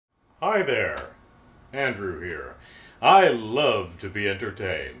Hi there, Andrew here. I love to be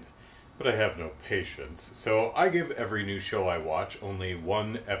entertained, but I have no patience, so I give every new show I watch only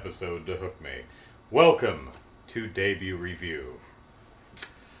one episode to hook me. Welcome to Debut Review.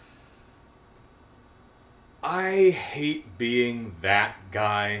 I hate being that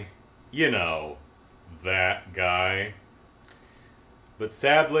guy. You know, that guy. But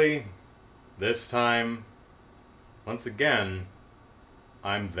sadly, this time, once again,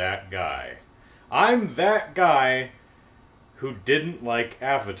 I'm that guy. I'm that guy who didn't like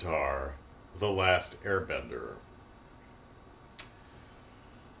Avatar: The Last Airbender.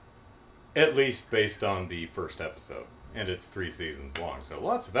 At least based on the first episode. And it's 3 seasons long, so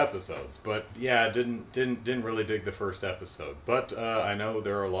lots of episodes. But yeah, didn't really dig the first episode. But I know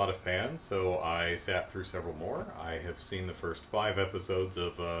there are a lot of fans, so I sat through several more. I have seen the first 5 episodes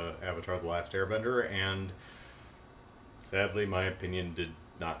of Avatar: The Last Airbender, and sadly my opinion did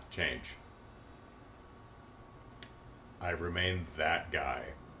not change. I remain that guy.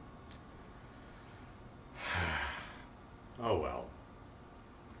 Oh well.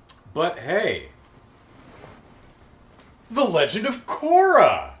 But hey, The Legend of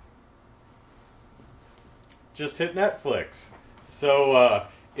Korra just hit Netflix. So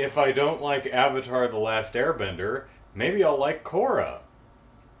if I don't like Avatar: The Last Airbender, maybe I'll like Korra.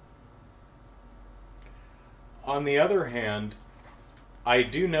 On the other hand, I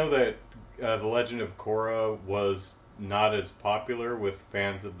do know that The Legend of Korra was not as popular with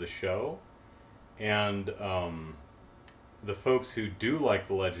fans of the show, and the folks who do like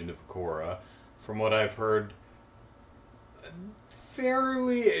The Legend of Korra, from what I've heard,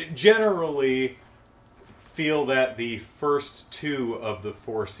 fairly generally feel that the first 2 of the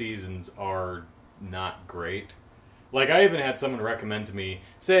 4 seasons are not great. Like, I even had someone recommend to me,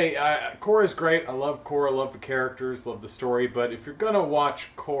 say, Korra's great, I love Korra, love the characters, love the story, but if you're gonna watch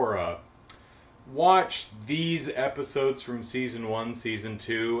Korra, watch these episodes from Season 1, Season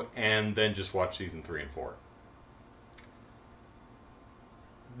 2, and then just watch Season 3 and 4.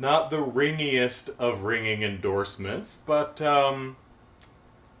 Not the ringiest of ringing endorsements, but,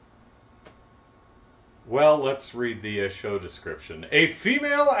 well, let's read the show description. A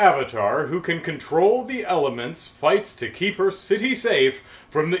female avatar who can control the elements fights to keep her city safe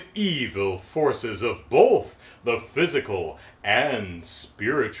from the evil forces of both the physical and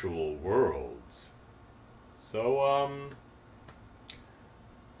spiritual worlds. So,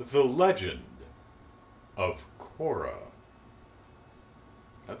 The Legend of Korra.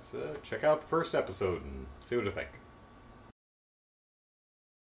 Let's check out the first episode and see what I think.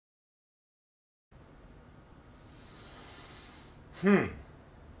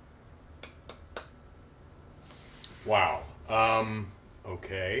 Wow.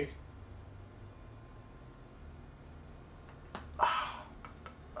 Okay.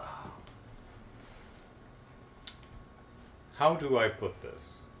 How do I put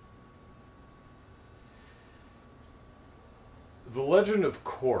this? The Legend of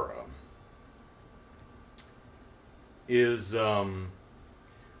Korra is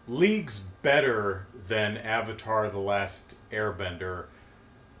leagues better than Avatar: The Last Airbender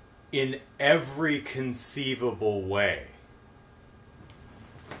in every conceivable way.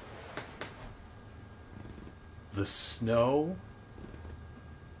 The snow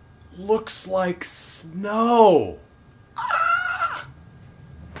looks like snow.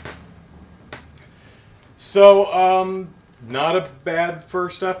 So, not a bad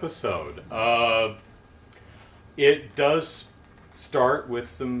first episode. It does start with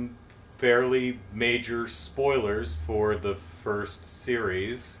some fairly major spoilers for the first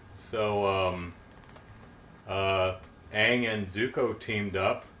series. So, Aang and Zuko teamed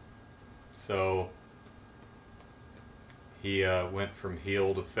up. So, he went from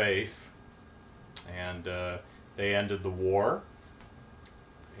heel to face. And they ended the war.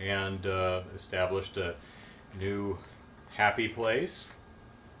 And established a new happy place.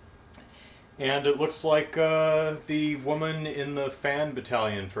 And it looks like the woman in the fan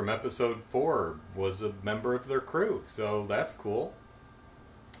battalion from episode 4 was a member of their crew, so that's cool.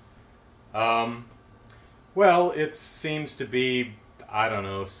 Well, it seems to be, I don't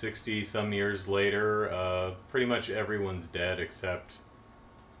know, 60 some years later. Pretty much everyone's dead except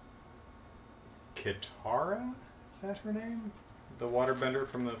Katara? Is that her name? The waterbender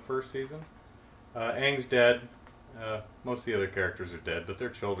from the first season? Aang's dead. Most of the other characters are dead, but their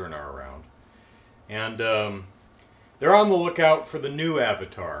children are around. And they're on the lookout for the new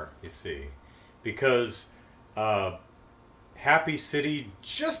Avatar, you see. Because Happy City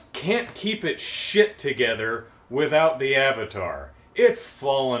just can't keep its shit together without the Avatar. It's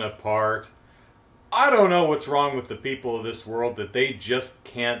fallen apart. I don't know what's wrong with the people of this world that they just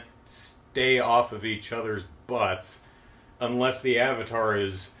can't stay off of each other's butts unless the avatar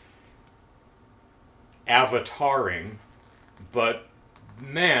is avataring. But,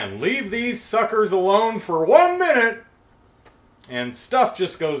 man, leave these suckers alone for 1 minute and stuff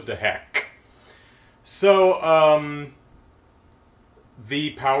just goes to heck. So,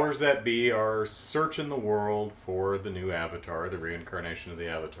 the powers that be are searching the world for the new avatar, the reincarnation of the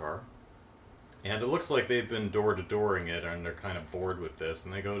avatar. And it looks like they've been door-to-dooring it, and they're kind of bored with this.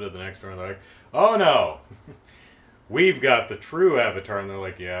 And they go to the next door, and they're like, oh no, we've got the true avatar. And they're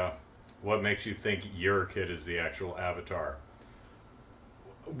like, yeah, what makes you think your kid is the actual avatar?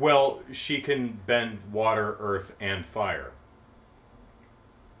 Well, she can bend water, earth, and fire.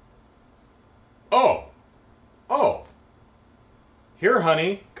 Oh. Here,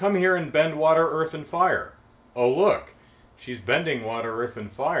 honey, come here and bend water, earth, and fire. Oh, look, she's bending water, earth,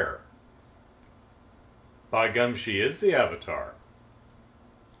 and fire. By gum, she is the avatar.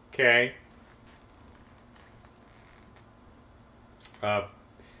 Okay.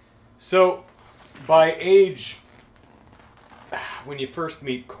 So, by age, when you first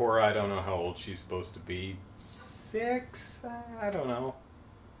meet Korra, I don't know how old she's supposed to be. 6? I don't know.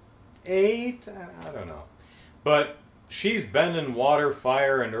 8? I don't know. But she's bending water,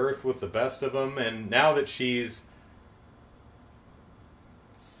 fire, and earth with the best of them, and now that she's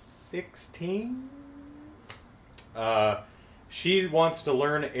 16, she wants to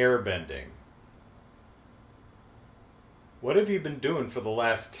learn airbending. What have you been doing for the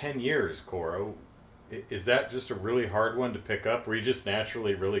last 10 years, Korra? Is that just a really hard one to pick up? Were you just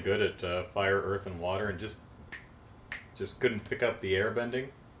naturally really good at fire, earth, and water, and just couldn't pick up the airbending?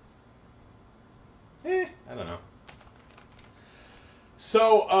 I don't know.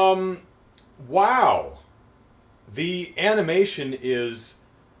 So, wow. The animation is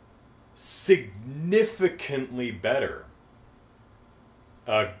significantly better.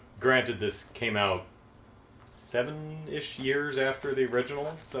 Granted, this came out 7-ish years after the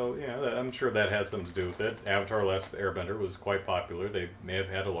original, so yeah, I'm sure that has something to do with it. Avatar: Last Airbender was quite popular. They may have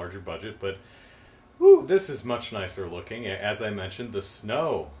had a larger budget, but whew, this is much nicer looking. As I mentioned, the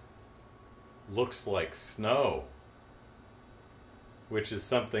snow looks like snow, which is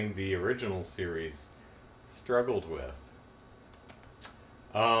something the original series struggled with.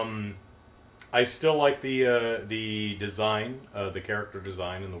 I still like the design, the character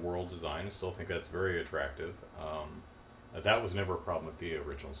design and the world design. I still think that's very attractive. That was never a problem with the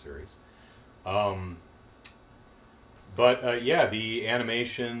original series. But yeah, the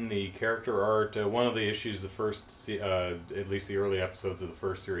animation, the character art, one of the issues the first, at least the early episodes of the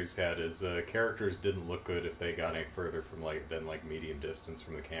first series had is characters didn't look good if they got any further from than medium distance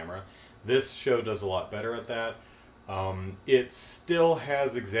from the camera. This show does a lot better at that. It still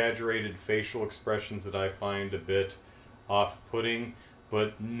has exaggerated facial expressions that I find a bit off-putting,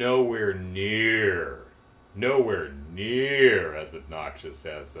 but nowhere near as obnoxious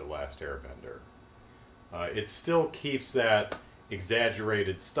as The Last Airbender. It still keeps that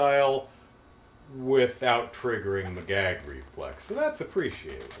exaggerated style without triggering the gag reflex, so that's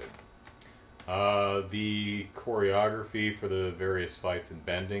appreciated. The choreography for the various fights and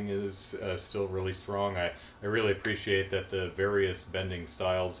bending is still really strong. I really appreciate that the various bending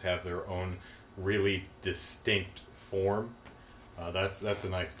styles have their own really distinct form. That's a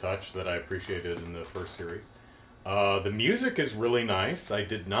nice touch that I appreciated in the first series. The music is really nice. I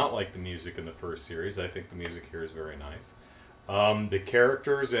did not like the music in the first series. I think the music here is very nice. The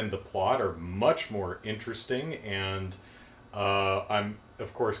characters and the plot are much more interesting, and I'm,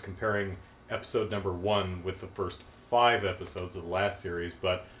 of course, comparing episode number 1 with the first 5 episodes of the last series,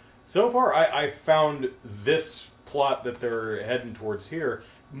 but so far I found this plot that they're heading towards here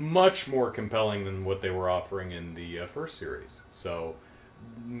much more compelling than what they were offering in the first series. So,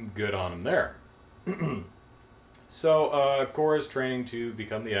 good on them there. So, Korra's training to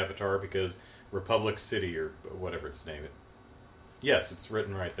become the Avatar because Republic City, or whatever its name is. Yes, it's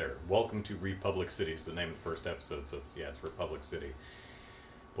written right there. Welcome to Republic City is the name of the first episode, so it's Republic City.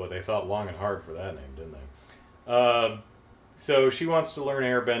 Boy, they thought long and hard for that name, didn't they? So she wants to learn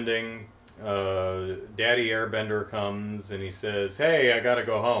airbending. Daddy Airbender comes and he says, hey, I gotta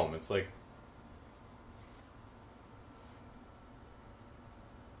go home. It's like,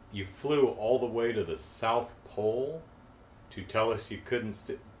 you flew all the way to the South Pole to tell us you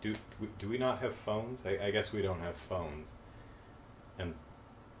couldn't do we not have phones? I guess we don't have phones. And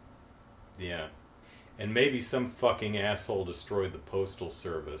yeah. And maybe some fucking asshole destroyed the postal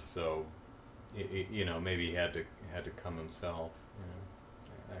service, so maybe he had to come himself.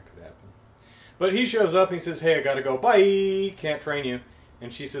 That could happen. But he shows up and he says, "Hey, I gotta go. Bye. Can't train you."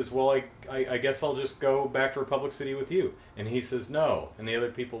 And she says, well, I guess I'll just go back to Republic City with you. And he says no. And the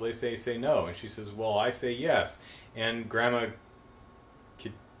other people, they say no. And she says, well, I say yes. And Grandma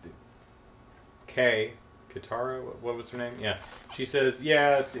Katara, what was her name? Yeah. She says,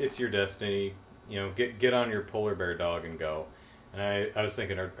 yeah, it's your destiny. You know, get on your polar bear dog and go. And I was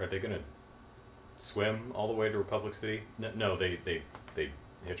thinking, are they going to swim all the way to Republic City? No, they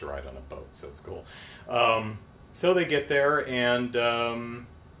hitch a ride on a boat, so it's cool. So they get there, and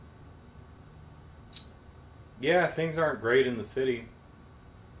yeah, things aren't great in the city.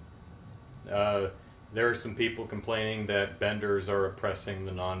 There are some people complaining that benders are oppressing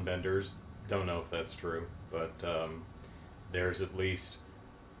the non-benders. Don't know if that's true, but there's at least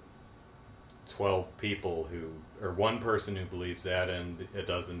 12 people or one person who believes that, and a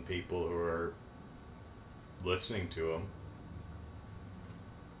dozen people who are listening to him.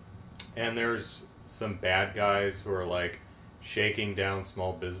 And there's some bad guys who are like shaking down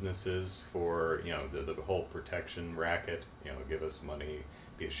small businesses for, you know, the whole protection racket. You know, give us money,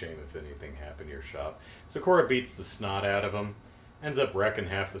 be a shame if anything happened to your shop. So Korra beats the snot out of him, ends up wrecking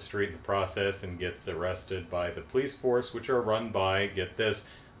half the street in the process, and gets arrested by the police force, which are run by, get this,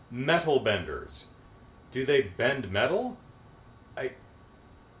 metal benders. Do they bend metal?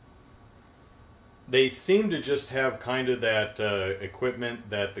 They seem to just have kind of that equipment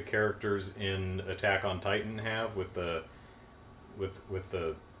that the characters in Attack on Titan have with the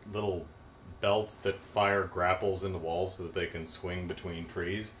little belts that fire grapples in the walls so that they can swing between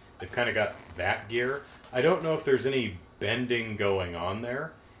trees. They've kind of got that gear. I don't know if there's any bending going on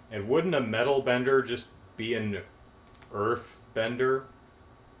there. And wouldn't a metal bender just be an earth bender?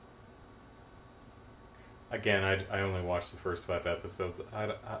 Again, I only watched the first 5 episodes.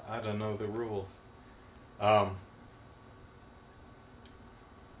 I don't know the rules. But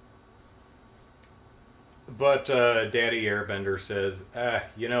Daddy Airbender says,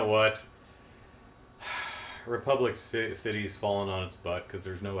 you know what? Republic City's fallen on its butt because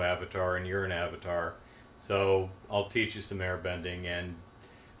there's no avatar, and you're an avatar. So I'll teach you some airbending, and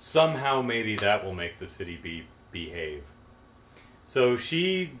somehow maybe that will make the city behave. So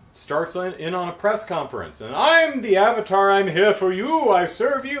she starts in on a press conference, and I'm the Avatar, I'm here for you, I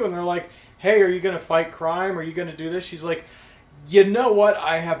serve you. And they're like, hey, are you going to fight crime? Are you going to do this? She's like, you know what?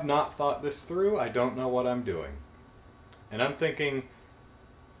 I have not thought this through. I don't know what I'm doing. And I'm thinking,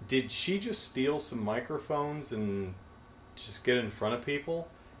 did she just steal some microphones and just get in front of people?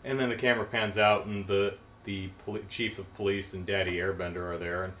 And then the camera pans out, and the chief of police and Daddy Airbender are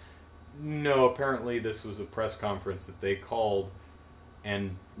there. And no, apparently this was a press conference that they called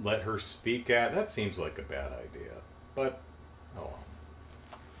and let her speak at. That seems like a bad idea, but oh well.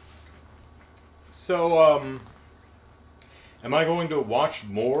 So, am I going to watch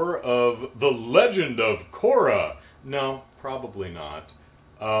more of The Legend of Korra? No, probably not.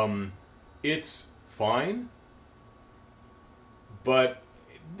 It's fine, but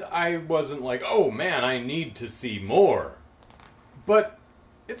I wasn't like, oh man, I need to see more. But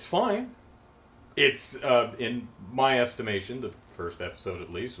it's fine. It's, in my estimation, the first episode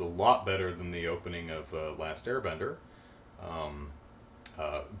at least, a lot better than the opening of Last Airbender.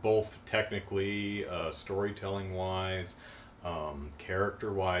 Both technically, storytelling-wise,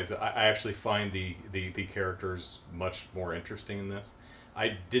 character-wise. I actually find the characters much more interesting in this.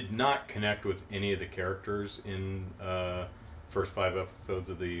 I did not connect with any of the characters in first 5 episodes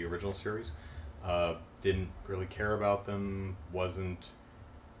of the original series. Didn't really care about them, wasn't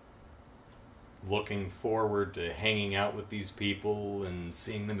looking forward to hanging out with these people and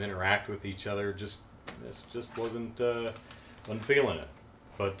seeing them interact with each other. Just wasn't feeling it.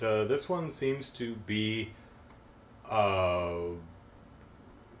 But this one seems to be have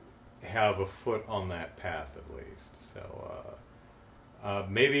a foot on that path at least. So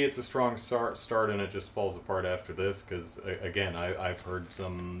maybe it's a strong start and it just falls apart after this, because again, I've heard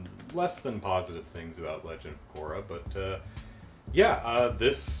some less than positive things about Legend of Korra. But yeah,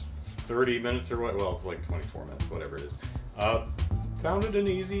 this 30 minutes or what? Well, it's like 24 minutes, whatever it is. Found it an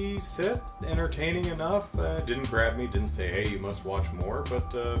easy sit, entertaining enough. Didn't grab me, didn't say, hey, you must watch more,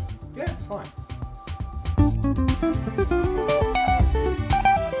 but yeah, it's fine.